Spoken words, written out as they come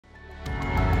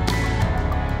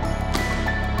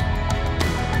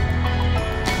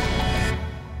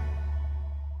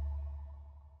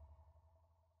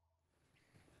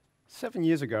7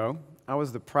 years ago, I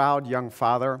was the proud young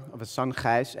father of a son,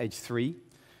 Gijs, aged 3,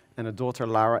 and a daughter,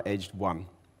 Lara, aged 1.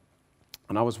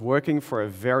 And I was working for a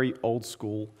very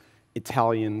old-school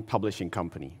Italian publishing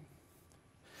company.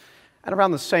 And around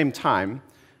the same time,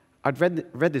 I'd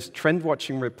read this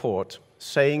trend-watching report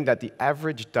saying that the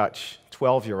average Dutch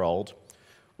 12-year-old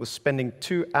was spending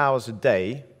 2 hours a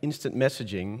day instant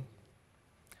messaging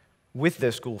with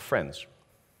their school friends.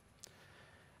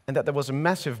 And that there was a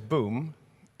massive boom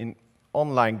in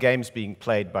online games being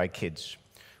played by kids,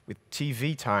 with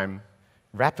TV time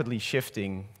rapidly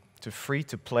shifting to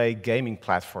free-to-play gaming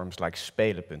platforms like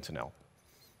Spelen.nl.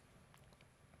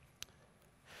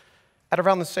 At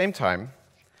around the same time,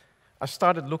 I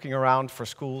started looking around for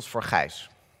schools for Gijs,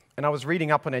 and I was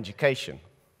reading up on education.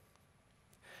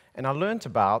 And I learned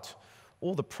about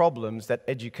all the problems that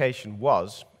education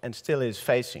was and still is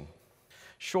facing.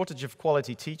 Shortage of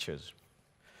quality teachers,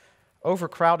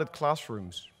 overcrowded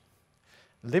classrooms,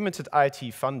 limited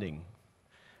IT funding,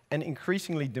 and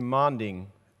increasingly demanding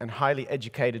and highly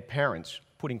educated parents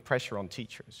putting pressure on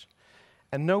teachers,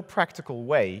 and no practical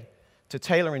way to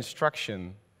tailor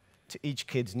instruction to each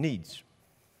kid's needs.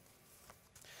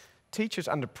 Teachers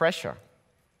under pressure,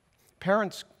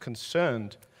 parents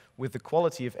concerned with the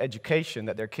quality of education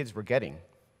that their kids were getting,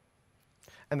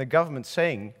 and the government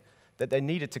saying that they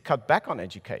needed to cut back on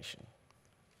education.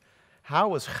 How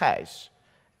was Gijs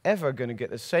ever going to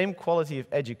get the same quality of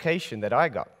education that I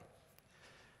got?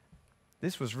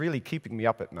 This was really keeping me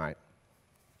up at night.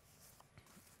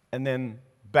 And then,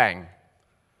 bang,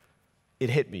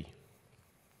 it hit me.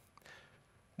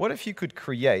 What if you could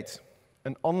create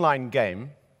an online game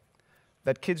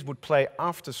that kids would play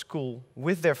after school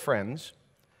with their friends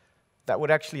that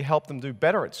would actually help them do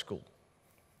better at school?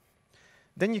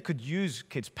 Then you could use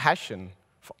kids' passion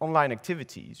for online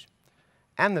activities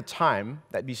and the time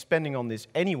they'd be spending on this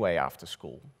anyway after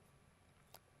school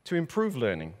to improve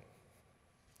learning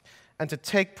and to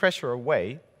take pressure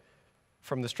away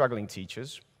from the struggling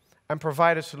teachers and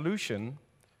provide a solution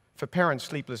for parents'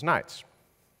 sleepless nights.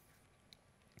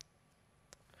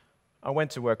 I went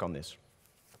to work on this.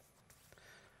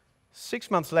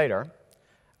 6 months later,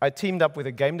 I teamed up with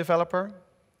a game developer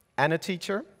and a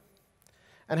teacher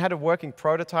and had a working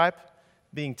prototype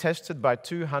being tested by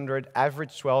 200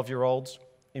 average 12-year-olds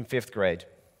in 5th grade.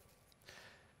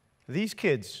 These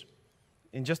kids,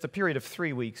 in just a period of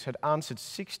 3 weeks, had answered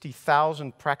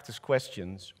 60,000 practice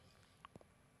questions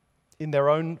in their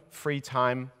own free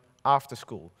time after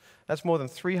school. That's more than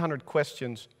 300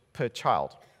 questions per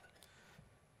child.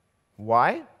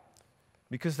 Why?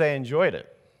 Because they enjoyed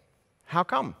it. How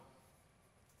come?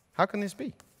 How can this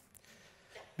be?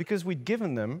 Because we'd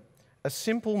given them a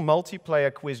simple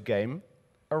multiplayer quiz game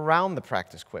around the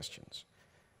practice questions.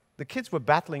 The kids were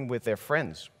battling with their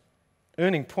friends,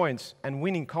 earning points and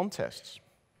winning contests.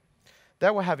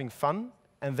 They were having fun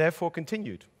and therefore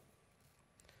continued.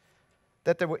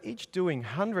 That they were each doing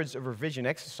hundreds of revision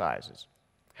exercises,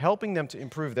 helping them to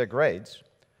improve their grades,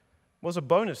 was a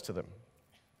bonus to them,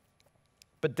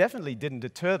 but definitely didn't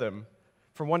deter them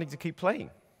from wanting to keep playing.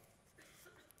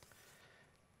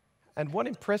 And what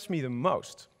impressed me the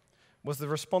most was the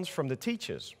response from the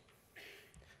teachers.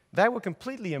 They were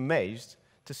completely amazed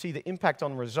to see the impact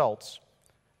on results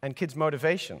and kids'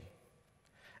 motivation.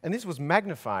 And this was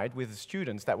magnified with the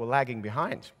students that were lagging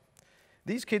behind.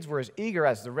 These kids were as eager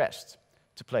as the rest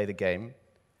to play the game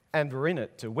and were in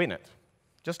it to win it,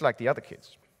 just like the other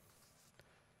kids.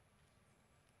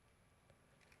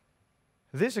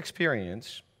 This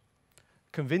experience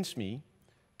convinced me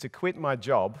to quit my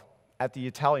job at the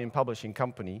Italian publishing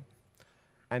company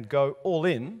and go all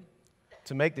in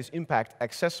to make this impact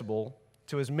accessible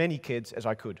to as many kids as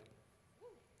I could.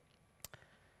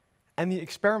 And the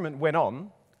experiment went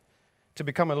on to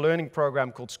become a learning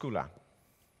program called Schoola.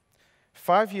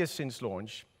 5 years since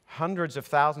launch, hundreds of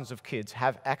thousands of kids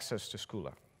have access to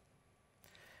Schoola.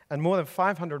 And more than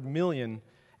 500 million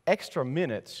extra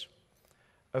minutes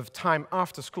of time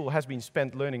after school has been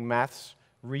spent learning maths,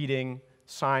 reading,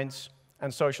 science,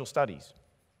 and social studies.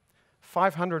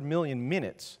 500 million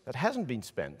minutes that hasn't been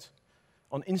spent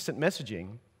on instant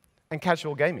messaging and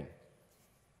casual gaming.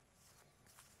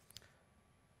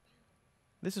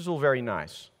 This is all very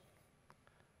nice.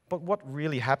 But what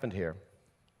really happened here?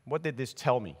 What did this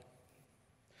tell me?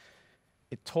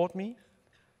 It taught me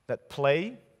that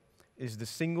play is the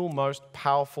single most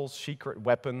powerful secret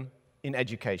weapon in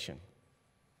education.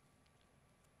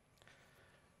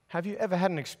 Have you ever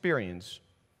had an experience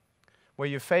where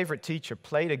your favorite teacher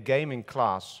played a game in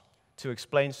class to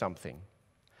explain something,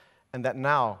 and that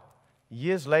now,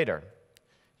 years later,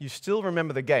 you still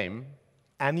remember the game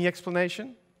and the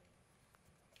explanation?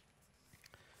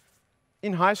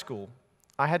 In high school,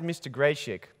 I had Mr.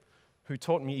 Grayschick, who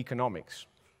taught me economics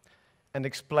and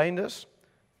explained us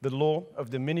the law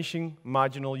of diminishing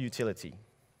marginal utility.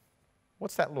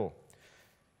 What's that law?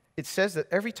 It says that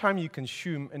every time you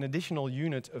consume an additional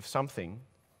unit of something,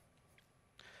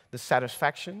 the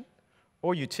satisfaction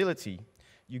or utility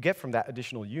you get from that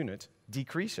additional unit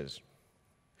decreases.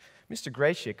 Mr.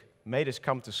 Grayschick made us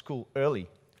come to school early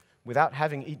without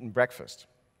having eaten breakfast.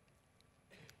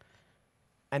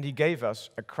 And he gave us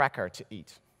a cracker to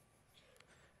eat.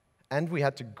 And we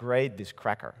had to grade this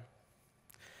cracker.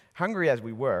 Hungry as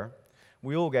we were,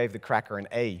 we all gave the cracker an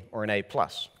A or an A+.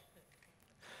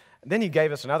 Then he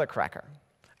gave us another cracker.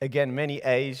 Again, many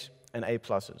A's and A+.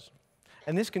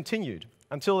 And this continued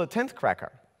until the 10th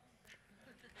cracker.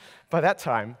 By that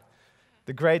time,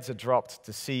 the grades had dropped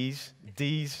to C's,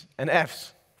 D's, and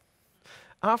F's.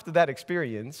 After that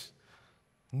experience,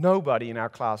 nobody in our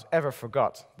class ever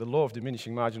forgot the law of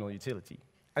diminishing marginal utility.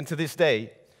 And to this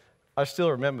day, I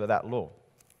still remember that law.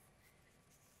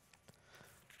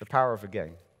 The power of a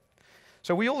game.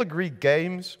 So we all agree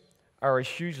games are a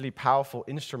hugely powerful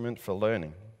instrument for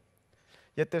learning.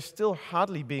 Yet they're still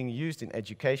hardly being used in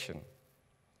education.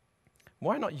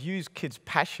 Why not use kids'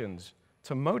 passions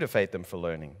to motivate them for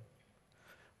learning?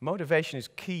 Motivation is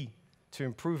key to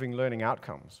improving learning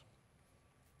outcomes.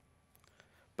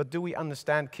 But do we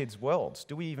understand kids' worlds?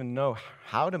 Do we even know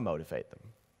how to motivate them?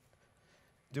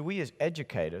 Do we as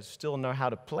educators still know how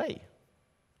to play?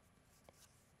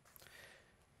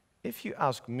 If you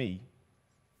ask me,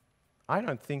 I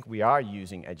don't think we are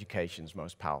using education's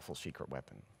most powerful secret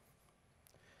weapon.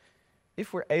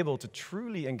 If we're able to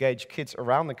truly engage kids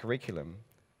around the curriculum,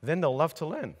 then they'll love to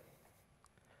learn.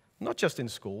 Not just in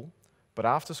school, but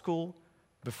after school,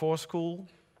 before school,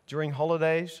 during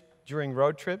holidays, during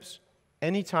road trips,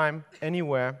 anytime,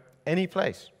 anywhere, any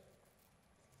place.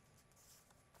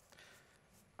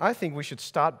 I think we should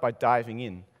start by diving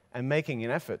in and making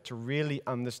an effort to really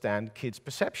understand kids'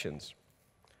 perceptions.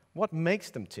 What makes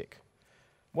them tick?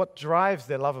 What drives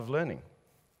their love of learning?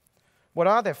 What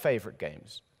are their favorite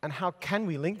games? And how can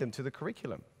we link them to the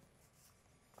curriculum?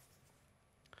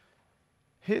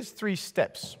 Here's 3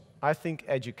 steps I think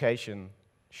education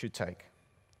should take.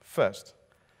 First,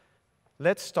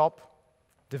 let's stop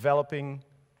developing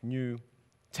new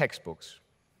textbooks.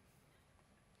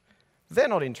 They're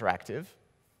not interactive,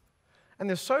 and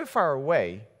they're so far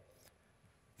away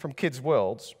from kids'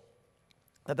 worlds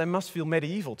that they must feel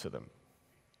medieval to them.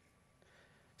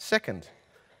 Second,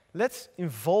 let's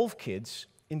involve kids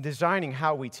in designing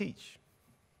how we teach,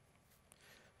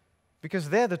 because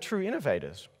they're the true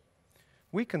innovators.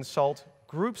 We consult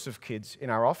groups of kids in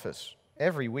our office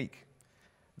every week.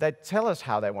 They tell us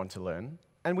how they want to learn,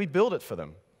 and we build it for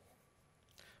them.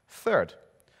 Third,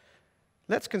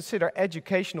 let's consider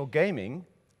educational gaming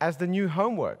as the new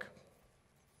homework.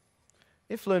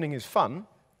 If learning is fun,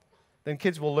 then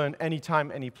kids will learn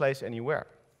anytime, any place, anywhere.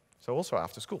 So also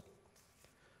after school.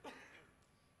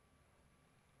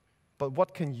 But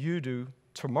what can you do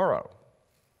tomorrow?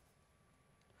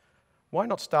 Why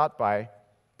not start by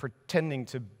pretending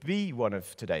to be one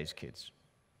of today's kids?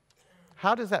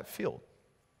 How does that feel?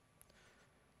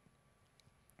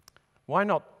 Why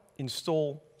not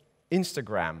install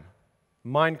Instagram,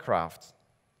 Minecraft,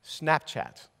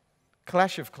 Snapchat,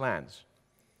 Clash of Clans,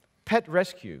 Pet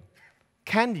Rescue,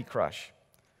 Candy Crush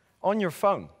on your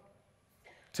phone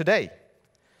today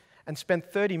and spend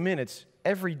 30 minutes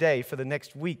every day for the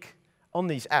next week on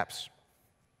these apps?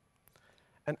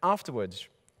 And afterwards,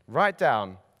 write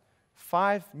down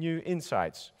 5 new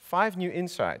insights. 5 new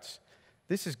insights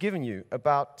this has given you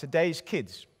about today's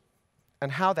kids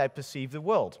and how they perceive the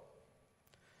world.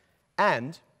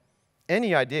 And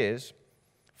any ideas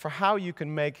for how you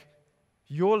can make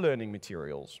your learning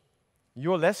materials,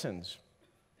 your lessons,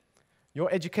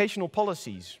 your educational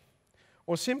policies,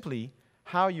 or simply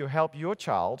how you help your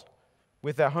child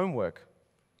with their homework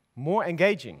more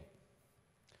engaging.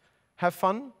 Have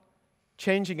fun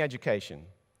changing education.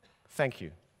 Thank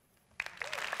you.